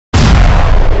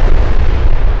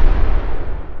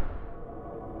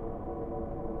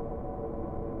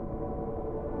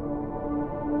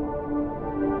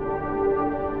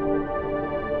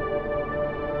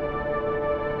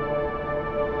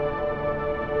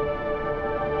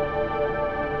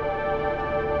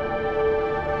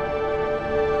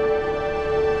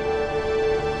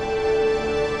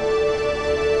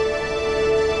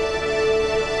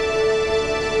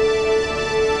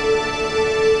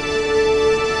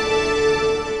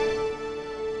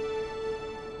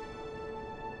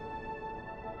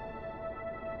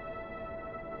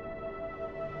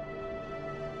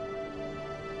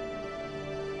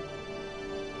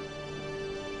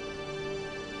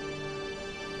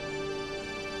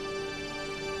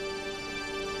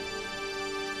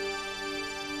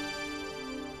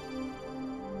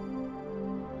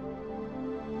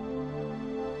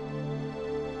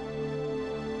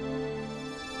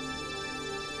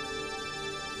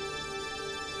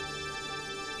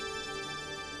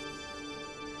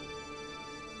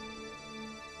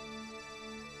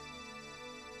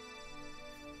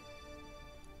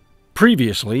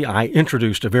Previously, I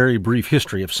introduced a very brief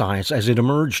history of science as it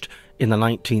emerged in the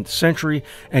 19th century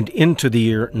and into the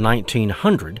year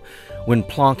 1900, when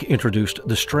Planck introduced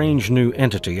the strange new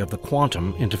entity of the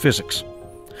quantum into physics.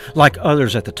 Like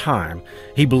others at the time,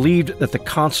 he believed that the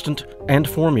constant and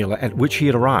formula at which he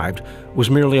had arrived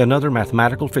was merely another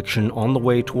mathematical fiction on the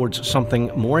way towards something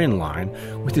more in line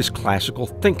with his classical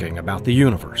thinking about the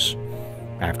universe.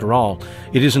 After all,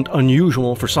 it isn't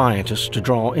unusual for scientists to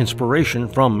draw inspiration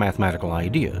from mathematical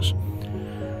ideas.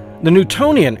 The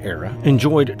Newtonian era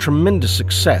enjoyed tremendous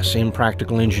success in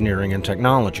practical engineering and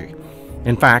technology.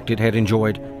 In fact, it had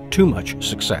enjoyed too much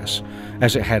success,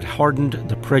 as it had hardened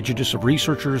the prejudice of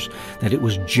researchers that it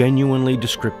was genuinely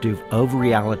descriptive of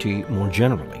reality more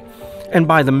generally. And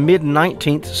by the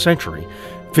mid-19th century,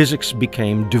 physics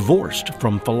became divorced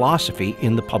from philosophy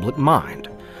in the public mind.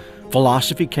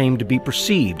 Philosophy came to be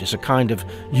perceived as a kind of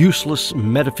useless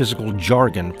metaphysical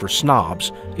jargon for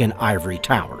snobs in ivory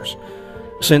towers,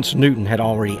 since Newton had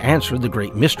already answered the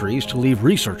great mysteries to leave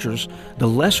researchers the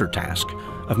lesser task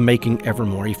of making ever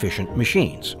more efficient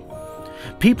machines.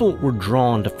 People were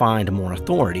drawn to find more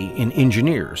authority in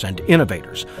engineers and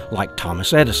innovators like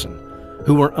Thomas Edison,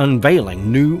 who were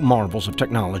unveiling new marvels of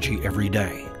technology every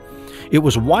day. It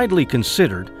was widely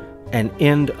considered an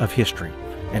end of history,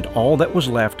 and all that was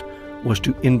left was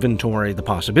to inventory the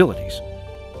possibilities.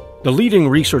 The leading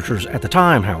researchers at the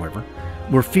time, however,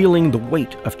 were feeling the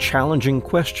weight of challenging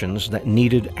questions that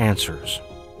needed answers.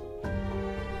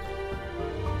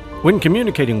 When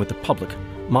communicating with the public,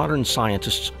 modern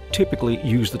scientists typically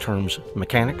use the terms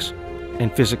mechanics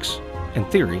and physics and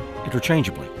theory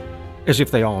interchangeably, as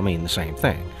if they all mean the same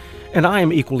thing. And I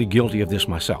am equally guilty of this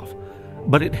myself.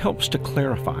 But it helps to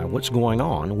clarify what's going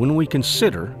on when we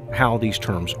consider how these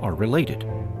terms are related.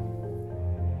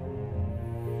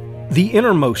 The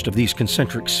innermost of these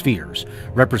concentric spheres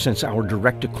represents our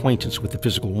direct acquaintance with the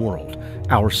physical world,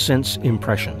 our sense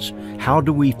impressions. How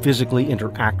do we physically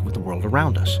interact with the world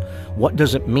around us? What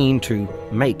does it mean to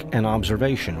make an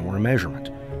observation or a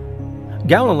measurement?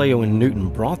 Galileo and Newton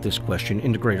brought this question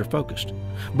into greater focus,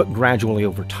 but gradually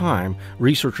over time,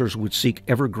 researchers would seek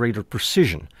ever greater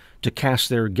precision to cast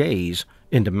their gaze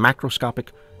into macroscopic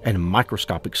and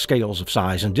microscopic scales of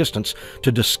size and distance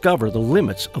to discover the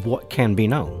limits of what can be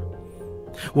known.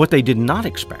 What they did not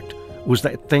expect was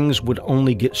that things would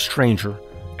only get stranger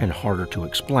and harder to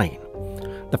explain.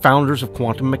 The founders of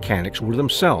quantum mechanics were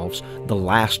themselves the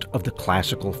last of the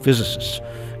classical physicists,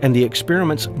 and the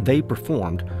experiments they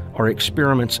performed are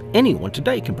experiments anyone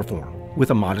today can perform,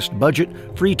 with a modest budget,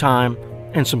 free time,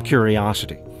 and some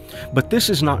curiosity. But this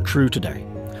is not true today.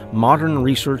 Modern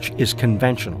research is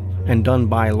conventional and done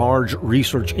by large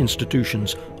research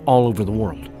institutions all over the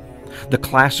world. The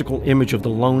classical image of the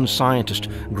lone scientist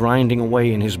grinding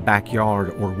away in his backyard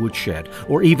or woodshed,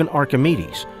 or even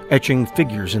Archimedes etching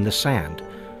figures in the sand,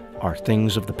 are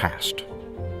things of the past.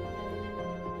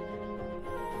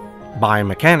 By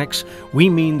mechanics, we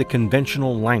mean the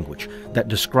conventional language that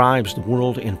describes the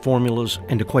world in formulas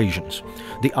and equations.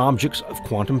 The objects of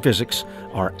quantum physics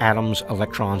are atoms,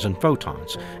 electrons, and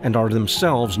photons, and are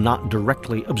themselves not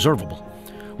directly observable,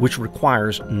 which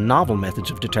requires novel methods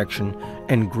of detection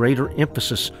and greater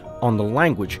emphasis on the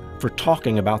language for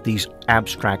talking about these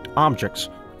abstract objects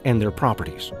and their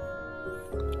properties.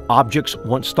 Objects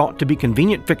once thought to be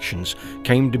convenient fictions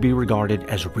came to be regarded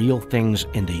as real things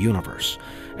in the universe,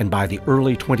 and by the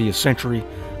early 20th century,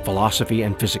 philosophy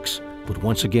and physics would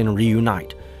once again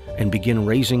reunite and begin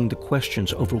raising the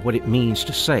questions over what it means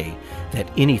to say that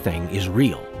anything is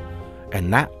real,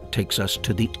 and that takes us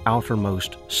to the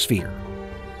outermost sphere.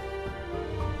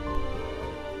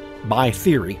 By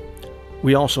theory,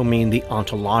 we also mean the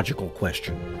ontological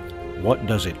question. What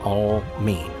does it all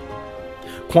mean?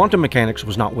 Quantum mechanics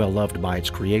was not well loved by its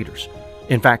creators.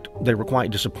 In fact, they were quite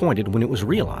disappointed when it was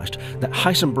realized that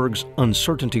Heisenberg's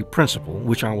uncertainty principle,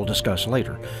 which I will discuss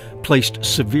later, placed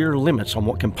severe limits on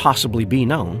what can possibly be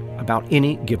known about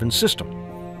any given system.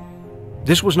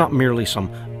 This was not merely some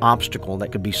obstacle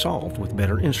that could be solved with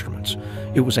better instruments.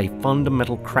 It was a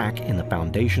fundamental crack in the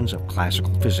foundations of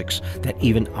classical physics that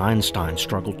even Einstein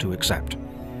struggled to accept.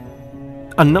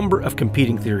 A number of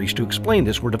competing theories to explain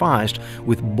this were devised,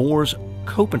 with Bohr's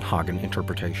Copenhagen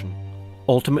interpretation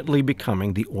ultimately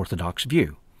becoming the orthodox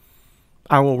view.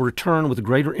 I will return with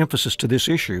greater emphasis to this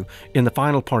issue in the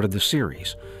final part of this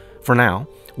series. For now,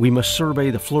 we must survey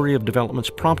the flurry of developments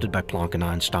prompted by Planck and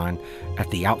Einstein at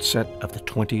the outset of the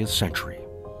 20th century.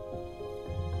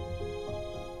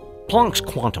 Planck's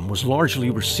quantum was largely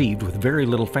received with very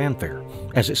little fanfare,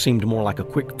 as it seemed more like a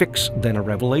quick fix than a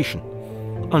revelation.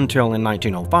 Until in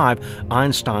 1905,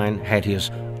 Einstein had his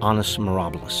annus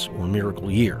mirabilis, or miracle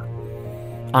year.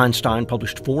 Einstein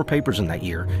published 4 papers in that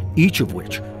year, each of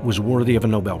which was worthy of a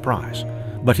Nobel Prize.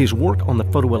 But his work on the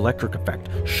photoelectric effect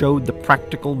showed the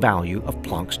practical value of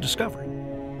Planck's discovery.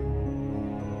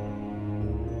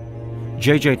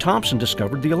 J.J. Thomson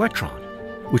discovered the electron,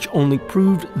 which only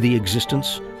proved the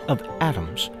existence of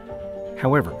atoms.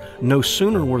 However, no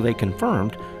sooner were they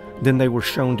confirmed than they were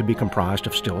shown to be comprised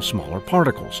of still smaller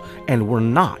particles, and were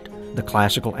not the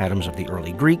classical atoms of the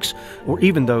early Greeks, or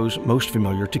even those most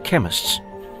familiar to chemists.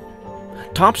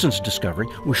 Thomson's discovery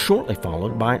was shortly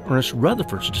followed by Ernst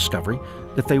Rutherford's discovery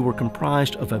that they were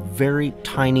comprised of a very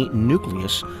tiny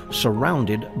nucleus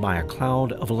surrounded by a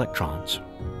cloud of electrons.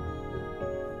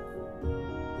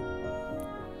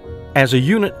 As a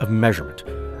unit of measurement,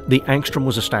 the angstrom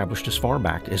was established as far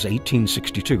back as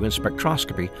 1862 in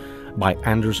spectroscopy by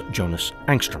Anders Jonas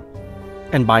Angstrom,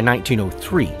 and by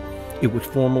 1903 it would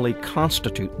formally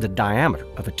constitute the diameter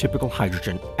of a typical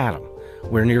hydrogen atom,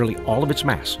 where nearly all of its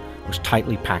mass was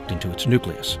tightly packed into its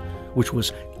nucleus, which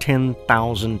was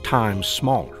 10,000 times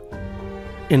smaller.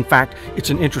 In fact, it's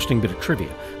an interesting bit of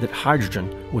trivia that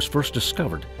hydrogen was first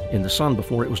discovered in the Sun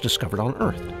before it was discovered on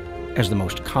Earth, as the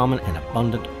most common and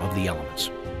abundant of the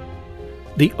elements.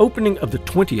 The opening of the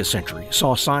 20th century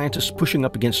saw scientists pushing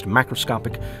up against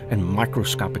macroscopic and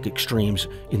microscopic extremes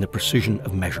in the precision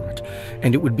of measurement,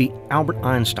 and it would be Albert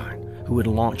Einstein who would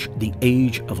launch the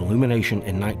Age of Illumination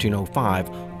in 1905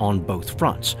 on both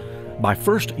fronts, by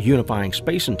first unifying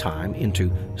space and time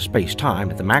into space-time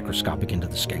at the macroscopic end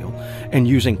of the scale, and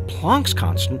using Planck's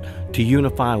constant to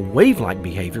unify wave-like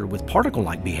behavior with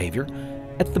particle-like behavior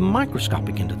at the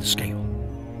microscopic end of the scale.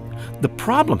 The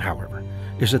problem, however,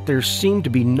 is that there seemed to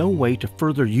be no way to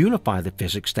further unify the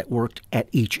physics that worked at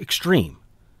each extreme.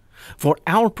 For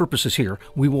our purposes here,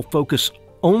 we will focus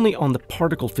only on the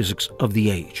particle physics of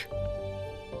the age.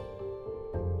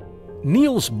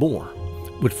 Niels Bohr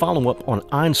would follow up on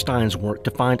Einstein's work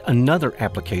to find another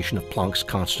application of Planck's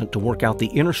constant to work out the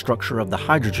inner structure of the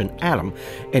hydrogen atom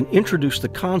and introduce the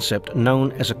concept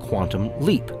known as a quantum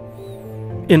leap.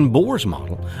 In Bohr's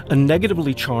model, a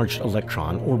negatively charged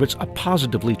electron orbits a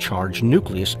positively charged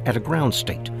nucleus at a ground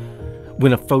state.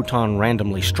 When a photon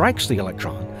randomly strikes the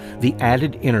electron, the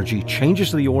added energy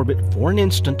changes the orbit for an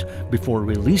instant before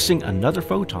releasing another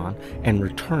photon and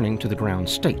returning to the ground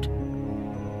state.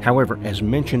 However, as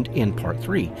mentioned in Part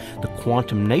 3, the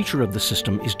quantum nature of the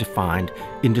system is defined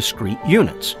in discrete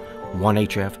units,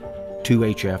 1hf,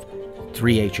 2hf,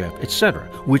 3hf, etc.,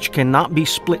 which cannot be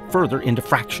split further into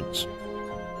fractions.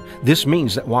 This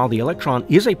means that while the electron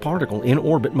is a particle in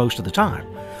orbit most of the time,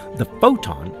 the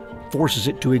photon forces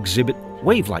it to exhibit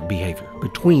wave-like behavior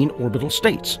between orbital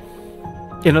states.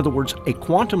 In other words, a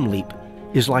quantum leap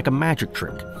is like a magic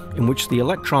trick in which the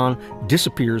electron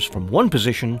disappears from one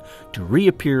position to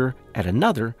reappear at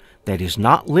another that is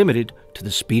not limited to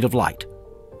the speed of light.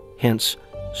 Hence,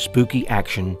 spooky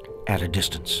action at a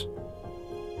distance.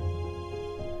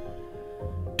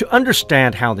 To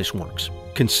understand how this works,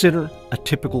 consider a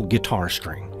typical guitar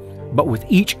string, but with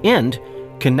each end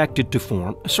connected to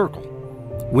form a circle.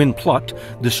 When plucked,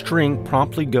 the string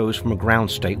promptly goes from a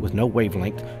ground state with no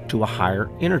wavelength to a higher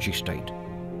energy state.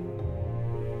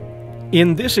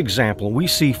 In this example, we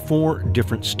see 4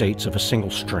 different states of a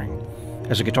single string.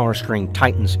 As a guitar string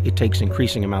tightens, it takes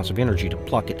increasing amounts of energy to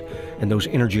pluck it, and those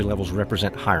energy levels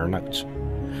represent higher notes.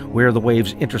 Where the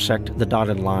waves intersect, the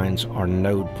dotted lines are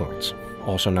node points,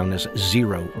 also known as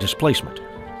zero displacement.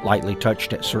 Lightly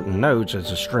touched at certain nodes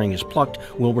as the string is plucked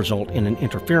will result in an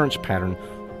interference pattern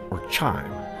or chime,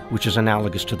 which is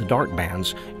analogous to the dark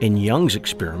bands in Young's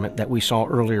experiment that we saw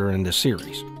earlier in this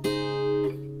series.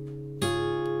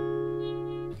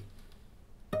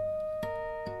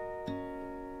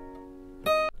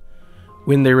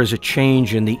 When there is a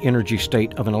change in the energy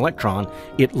state of an electron,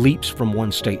 it leaps from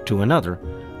one state to another,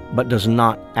 but does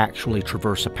not actually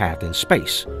traverse a path in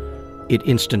space. It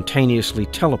instantaneously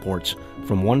teleports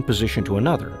from one position to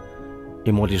another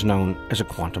in what is known as a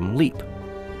quantum leap.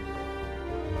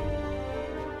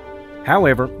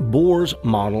 However, Bohr's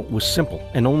model was simple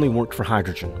and only worked for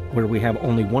hydrogen, where we have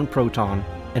only one proton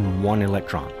and one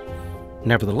electron.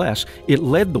 Nevertheless, it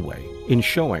led the way in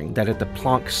showing that at the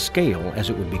Planck scale, as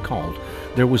it would be called,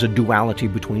 there was a duality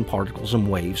between particles and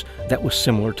waves that was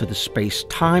similar to the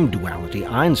space-time duality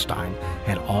Einstein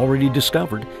had already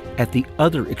discovered at the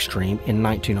other extreme in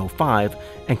 1905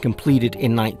 and completed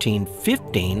in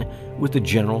 1915 with the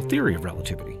general theory of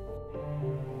relativity.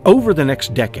 Over the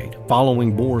next decade,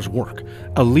 following Bohr's work,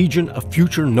 a legion of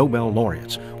future Nobel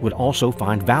laureates would also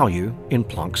find value in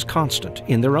Planck's constant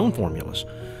in their own formulas,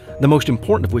 the most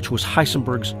important of which was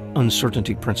Heisenberg's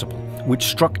uncertainty principle, which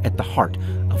struck at the heart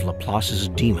of Laplace's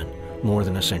demon more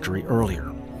than a century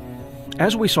earlier.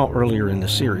 As we saw earlier in the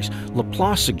series,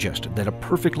 Laplace suggested that a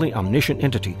perfectly omniscient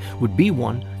entity would be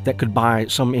one that could, by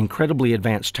some incredibly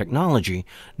advanced technology,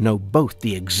 know both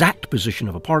the exact position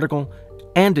of a particle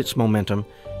and its momentum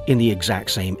in the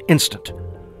exact same instant.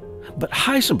 But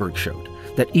Heisenberg showed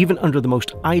that even under the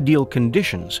most ideal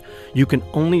conditions, you can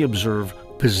only observe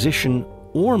position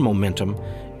or momentum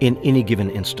in any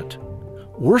given instant.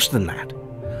 Worse than that,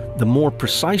 the more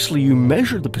precisely you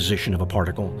measure the position of a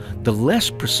particle, the less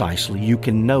precisely you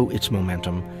can know its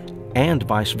momentum, and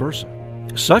vice versa,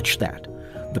 such that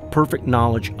the perfect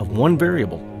knowledge of one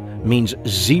variable means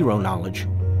zero knowledge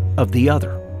of the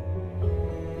other.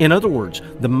 In other words,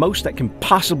 the most that can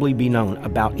possibly be known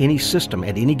about any system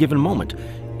at any given moment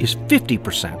is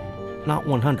 50%, not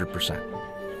 100%.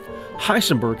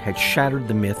 Heisenberg had shattered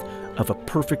the myth of a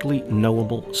perfectly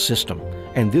knowable system,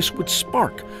 and this would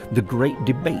spark the great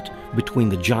debate between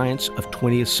the giants of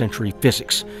 20th century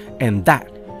physics, and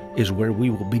that is where we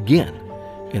will begin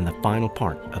in the final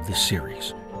part of this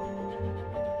series.